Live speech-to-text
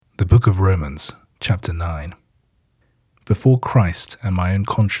The Book of Romans, chapter 9. Before Christ and my own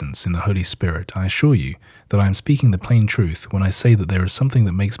conscience in the Holy Spirit, I assure you that I am speaking the plain truth when I say that there is something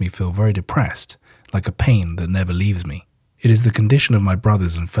that makes me feel very depressed, like a pain that never leaves me. It is the condition of my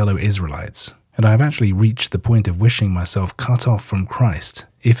brothers and fellow Israelites, and I have actually reached the point of wishing myself cut off from Christ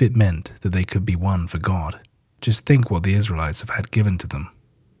if it meant that they could be won for God. Just think what the Israelites have had given to them.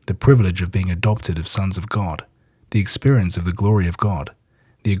 The privilege of being adopted as sons of God, the experience of the glory of God,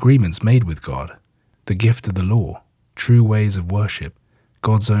 the agreements made with God, the gift of the law, true ways of worship,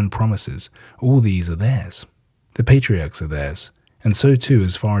 God's own promises, all these are theirs. The patriarchs are theirs, and so too,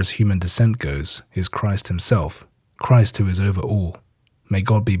 as far as human descent goes, is Christ himself, Christ who is over all. May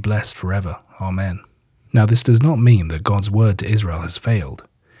God be blessed forever. Amen. Now this does not mean that God's word to Israel has failed,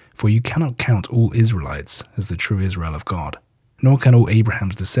 for you cannot count all Israelites as the true Israel of God, nor can all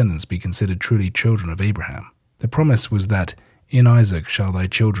Abraham's descendants be considered truly children of Abraham. The promise was that in Isaac shall thy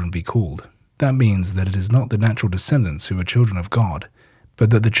children be called. That means that it is not the natural descendants who are children of God, but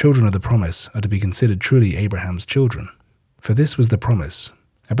that the children of the promise are to be considered truly Abraham's children. For this was the promise,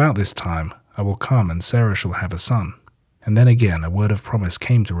 about this time I will come and Sarah shall have a son. And then again a word of promise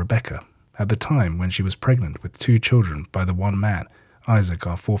came to Rebekah, at the time when she was pregnant with 2 children by the one man, Isaac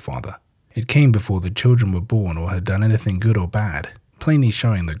our forefather. It came before the children were born or had done anything good or bad, plainly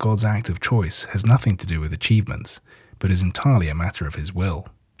showing that God's act of choice has nothing to do with achievements, but is entirely a matter of his will.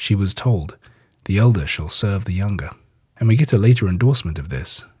 She was told, "The elder shall serve the younger." And we get a later endorsement of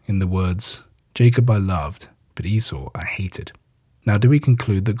this in the words, "Jacob I loved, but Esau I hated." Now do we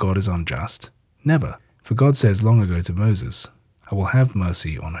conclude that God is unjust? Never. For God says long ago to Moses, "I will have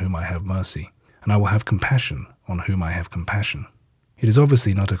mercy on whom I have mercy, and I will have compassion on whom I have compassion." It is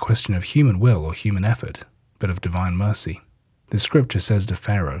obviously not a question of human will or human effort, but of divine mercy. The scripture says to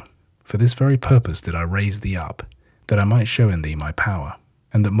Pharaoh, "For this very purpose did I raise thee up, that I might show in thee my power,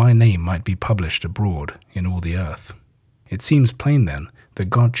 and that my name might be published abroad in all the earth." It seems plain then that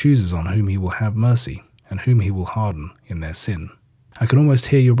God chooses on whom he will have mercy and whom he will harden in their sin. I can almost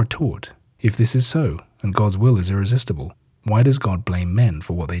hear your retort. If this is so, and God's will is irresistible, why does God blame men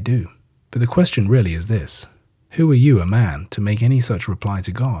for what they do? But the question really is this: who are you, a man, to make any such reply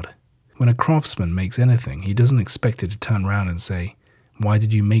to God? When a craftsman makes anything, he doesn't expect it to turn round and say, "Why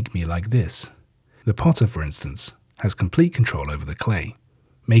did you make me like this?" The potter, for instance, has complete control over the clay,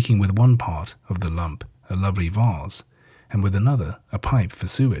 making with one part of the lump a lovely vase, and with another a pipe for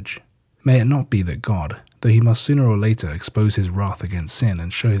sewage. May it not be that God, though he must sooner or later expose his wrath against sin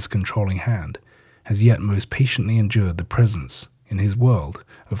and show his controlling hand, has yet most patiently endured the presence, in his world,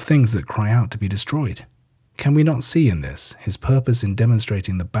 of things that cry out to be destroyed? Can we not see in this his purpose in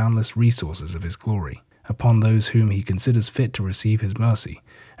demonstrating the boundless resources of his glory upon those whom he considers fit to receive his mercy,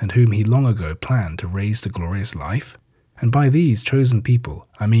 and whom he long ago planned to raise to glorious life? And by these chosen people,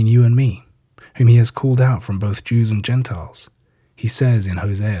 I mean you and me, whom he has called out from both Jews and Gentiles. He says in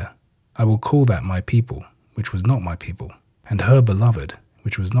Hosea, "I will call that my people, which was not my people, and her beloved,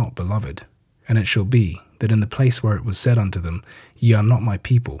 which was not beloved. And it shall be, that in the place where it was said unto them, Ye are not my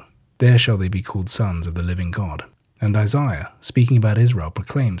people, there shall they be called sons of the living God." And Isaiah, speaking about Israel,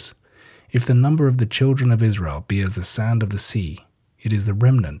 proclaims, "If the number of the children of Israel be as the sand of the sea, it is the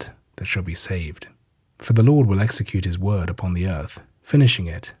remnant that shall be saved." For the Lord will execute his word upon the earth, finishing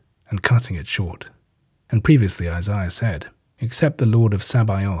it and cutting it short. And previously Isaiah said, "Except the Lord of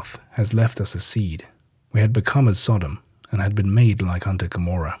Sabaoth has left us a seed, we had become as Sodom, and had been made like unto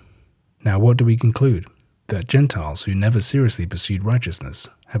Gomorrah." Now what do we conclude? That Gentiles who never seriously pursued righteousness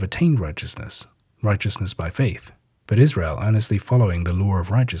have attained righteousness, righteousness by faith. But Israel, earnestly following the law of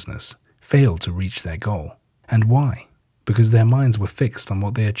righteousness, failed to reach their goal. And why? Because their minds were fixed on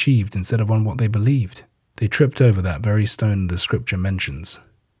what they achieved instead of on what they believed. They tripped over that very stone the scripture mentions.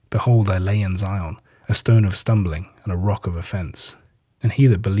 "Behold, I lay in Zion a stone of stumbling and a rock of offense, and he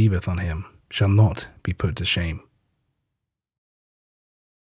that believeth on him shall not be put to shame."